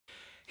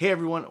Hey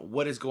everyone,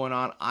 what is going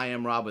on? I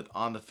am Rob with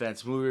On the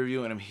Fence Movie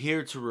Review, and I'm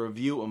here to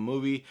review a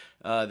movie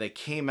that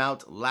came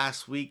out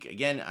last week.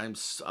 Again,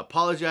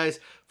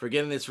 apologize for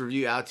getting this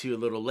review out to you a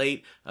little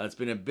late. It's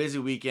been a busy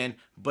weekend,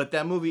 but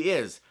that movie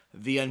is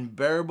The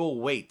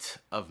Unbearable Weight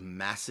of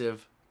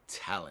Massive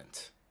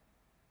Talent.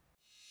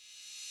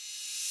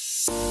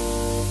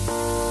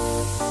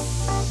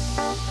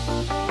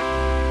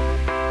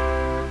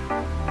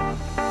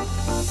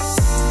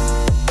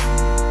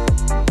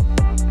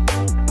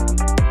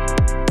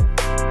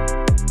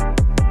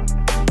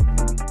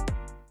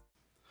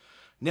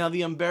 Now,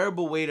 The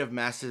Unbearable Weight of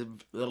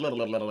Massive...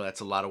 That's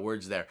a lot of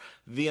words there.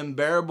 The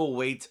Unbearable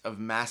Weight of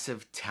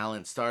Massive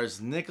Talent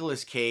stars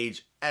Nicolas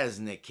Cage as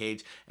Nick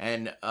Cage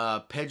and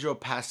Pedro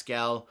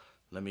Pascal,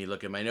 let me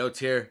look at my notes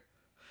here,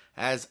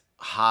 as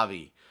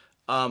Javi.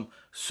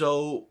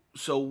 So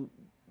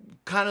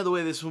kind of the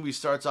way this movie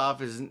starts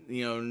off is,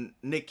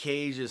 Nick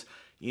Cage is,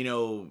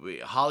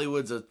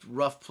 Hollywood's a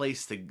rough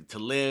place to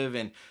live,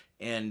 and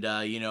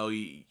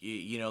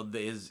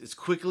as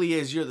quickly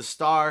as you're the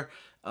star,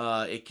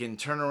 it can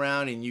turn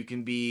around and you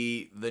can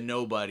be the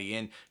nobody.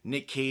 And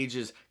Nick Cage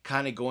is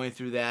kind of going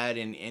through that,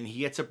 and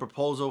he gets a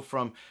proposal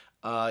from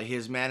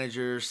his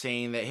manager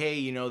saying that,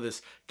 hey,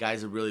 this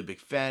guy's a really big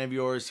fan of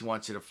yours. He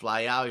wants you to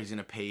fly out. He's going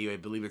to pay you, I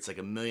believe it's like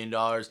 $1 million. He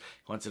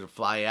wants you to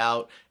fly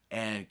out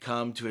and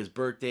come to his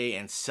birthday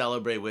and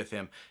celebrate with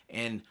him.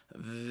 And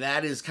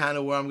that is kind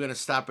of where I'm going to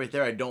stop right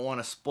there. I don't want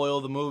to spoil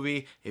the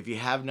movie if you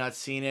have not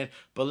seen it.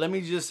 But let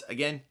me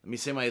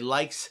say my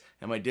likes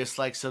and my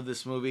dislikes of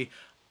this movie.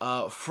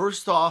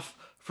 First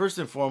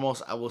and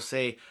foremost, I will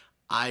say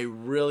I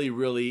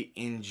really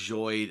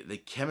enjoyed the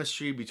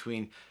chemistry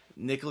between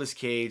Nicolas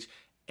Cage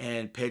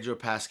and Pedro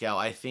Pascal.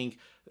 I think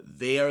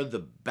they are the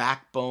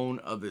backbone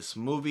of this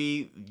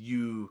movie.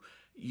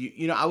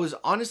 I was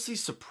honestly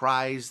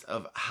surprised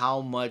of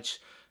how much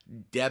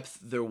depth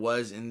there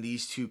was in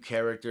these two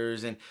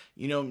characters. And,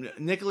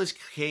 Nicolas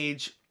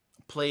Cage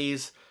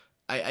plays,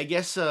 I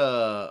guess,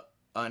 an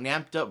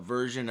amped up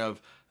version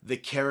of the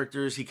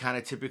characters he kind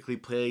of typically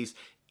plays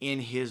in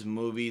his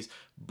movies.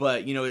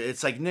 But,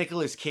 it's like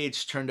Nicolas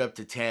Cage turned up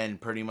to 10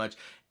 pretty much.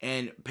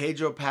 And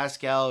Pedro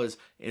Pascal is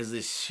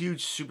this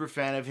huge super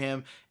fan of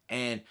him.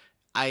 And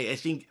I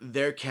think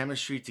their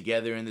chemistry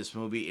together in this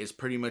movie is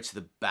pretty much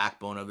the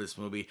backbone of this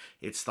movie.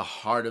 It's the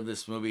heart of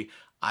this movie.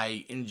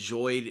 I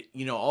enjoyed,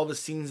 all the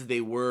scenes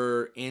they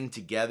were in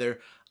together.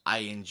 I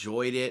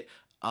enjoyed it.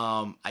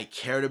 I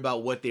cared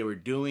about what they were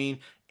doing.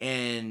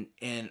 And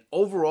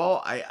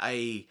overall,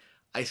 I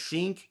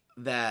think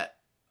that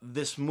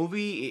this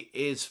movie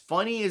is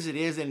funny as it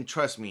is, and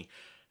trust me,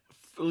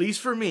 at least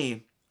for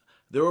me,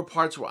 there were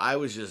parts where I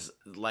was just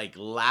like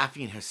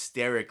laughing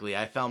hysterically.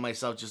 I found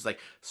myself just like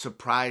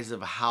surprised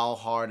of how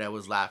hard I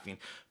was laughing.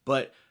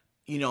 But,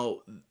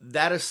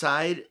 that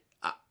aside,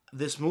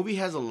 this movie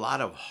has a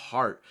lot of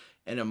heart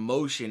and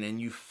emotion,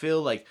 and you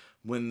feel like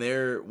when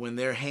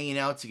they're hanging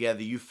out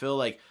together, you feel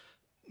like,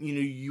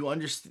 you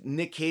understand.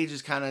 Nick Cage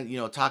is kind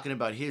of, talking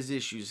about his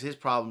issues, his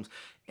problems,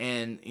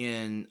 and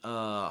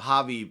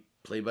Javi,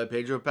 played by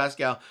Pedro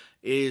Pascal,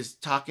 is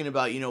talking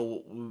about,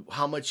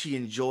 how much he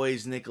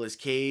enjoys Nicolas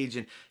Cage,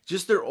 and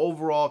just their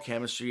overall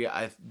chemistry.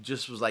 I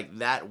just was like,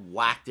 that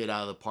whacked it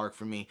out of the park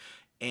for me,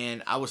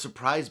 and I was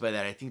surprised by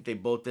that. I think they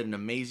both did an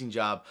amazing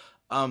job.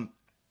 I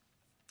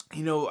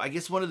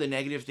guess one of the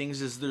negative things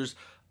is there's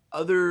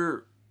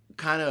other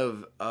kind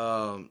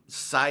of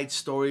side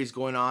stories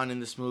going on in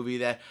this movie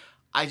that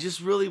I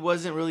just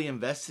wasn't really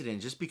invested in,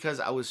 just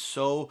because I was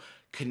so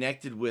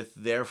connected with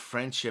their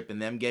friendship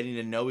and them getting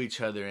to know each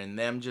other and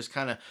them just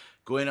kind of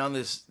going on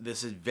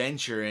this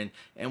adventure.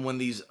 And when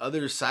these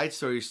other side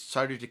stories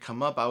started to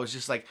come up, I was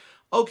just like,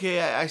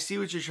 okay, I see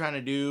what you're trying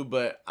to do,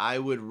 but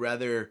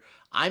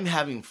I'm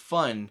having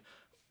fun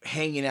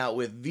hanging out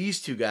with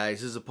these two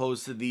guys as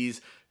opposed to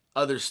these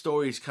other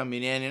stories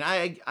coming in. And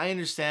I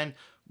understand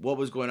what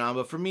was going on,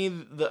 but for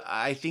me,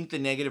 I think the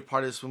negative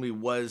part of this movie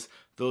was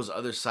those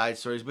other side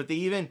stories. But they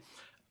even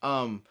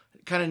kind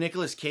of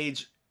Nicolas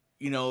Cage,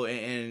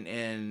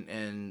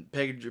 and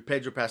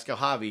Pedro Pascal,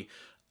 Javi,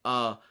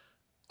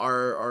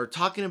 are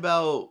talking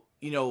about,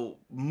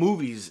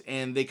 movies,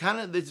 and they kind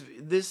of,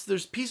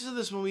 there's pieces of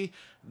this movie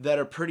that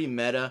are pretty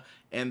meta,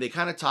 and they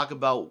kind of talk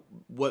about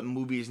what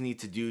movies need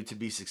to do to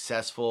be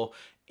successful,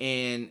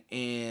 and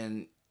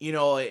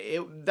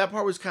that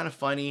part was kind of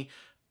funny.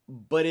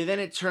 But then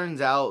it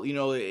turns out,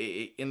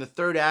 in the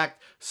third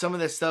act, some of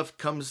that stuff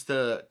comes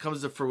to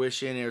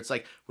fruition, and it's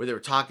like where they were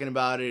talking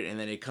about it, and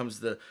then it comes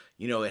to,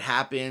 it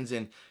happens,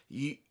 and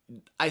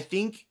I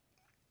think,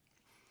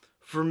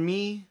 for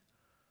me,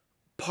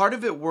 part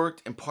of it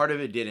worked and part of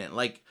it didn't.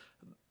 Like,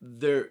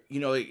 the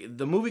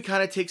movie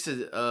kind of takes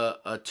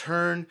a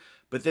turn,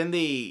 but then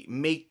they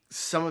make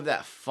some of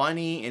that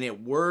funny, and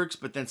it works,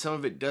 but then some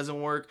of it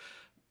doesn't work.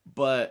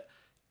 But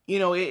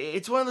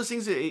it's one of those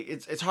things that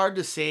it's hard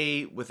to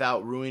say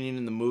without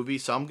ruining the movie.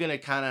 So I'm going to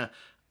kind of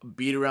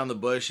beat around the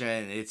bush,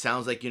 and it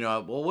sounds like,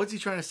 well, what's he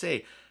trying to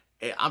say?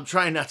 I'm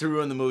trying not to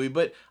ruin the movie,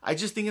 but I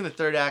just think in the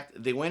third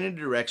act, they went in a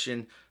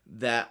direction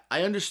that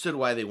I understood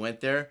why they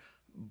went there,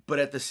 but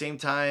at the same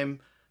time,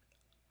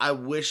 I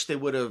wish they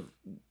would have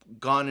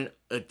gone in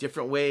a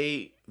different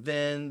way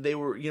than they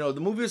were.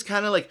 The movie was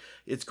kind of like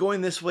it's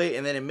going this way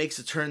and then it makes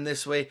a turn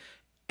this way,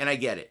 and I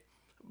get it.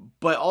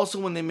 But also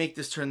when they make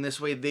this turn this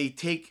way, they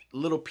take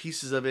little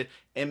pieces of it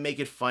and make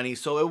it funny.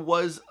 So it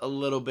was a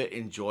little bit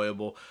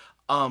enjoyable.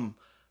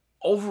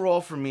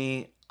 Overall for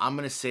me, I'm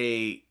going to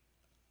say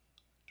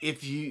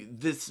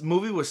this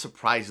movie was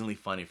surprisingly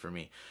funny for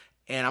me.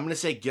 And I'm going to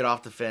say get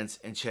off the fence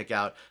and check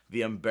out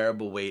The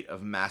Unbearable Weight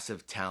of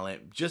Massive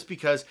Talent, just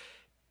because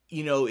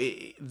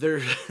there's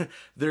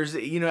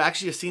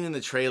actually a scene in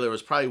the trailer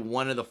was probably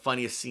one of the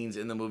funniest scenes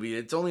in the movie.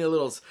 It's only a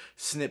little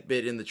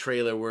snippet in the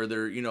trailer where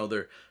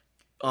they're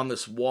on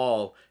this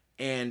wall,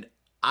 and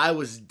I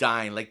was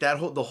dying. Like the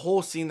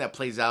whole scene that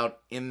plays out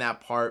in that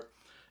part,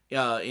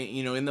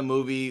 in the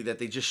movie that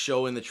they just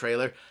show in the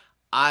trailer,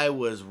 I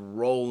was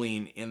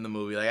rolling in the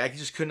movie. Like I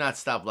just could not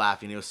stop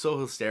laughing. It was so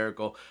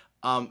hysterical.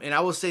 And I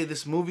will say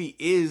this movie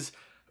is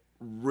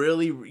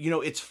really,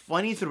 it's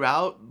funny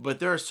throughout, but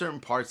there are certain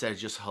parts that are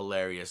just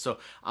hilarious. So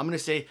I'm going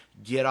to say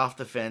get off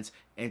the fence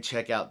and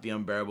check out The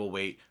Unbearable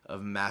Weight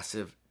of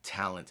Massive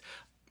Talent.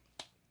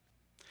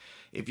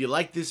 If you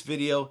like this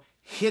video,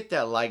 hit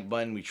that like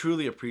button. We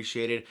truly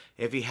appreciate it.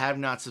 If you have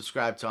not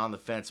subscribed to On the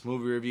Fence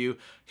Movie Review,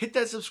 hit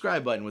that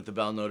subscribe button with the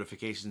bell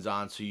notifications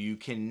on so you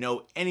can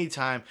know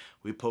anytime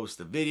we post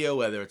a video,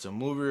 whether it's a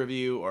movie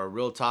review or a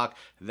real talk.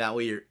 That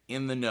way you're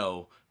in the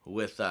know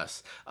with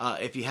us.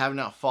 If you have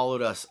not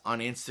followed us on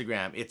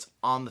Instagram, it's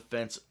On the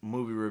Fence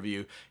Movie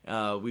Review.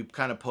 We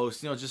kind of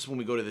post, just when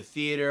we go to the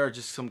theater, or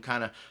just some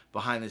kind of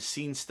behind the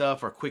scenes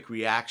stuff, or quick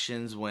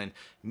reactions when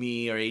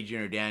me or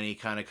Adrian or Danny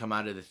kind of come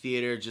out of the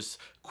theater, just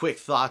quick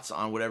thoughts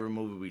on whatever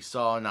movie we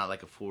saw, not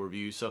like a full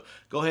review. So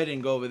go ahead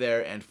and go over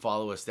there and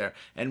follow us there.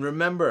 And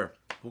remember,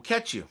 we'll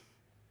catch you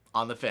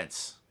on the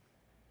fence.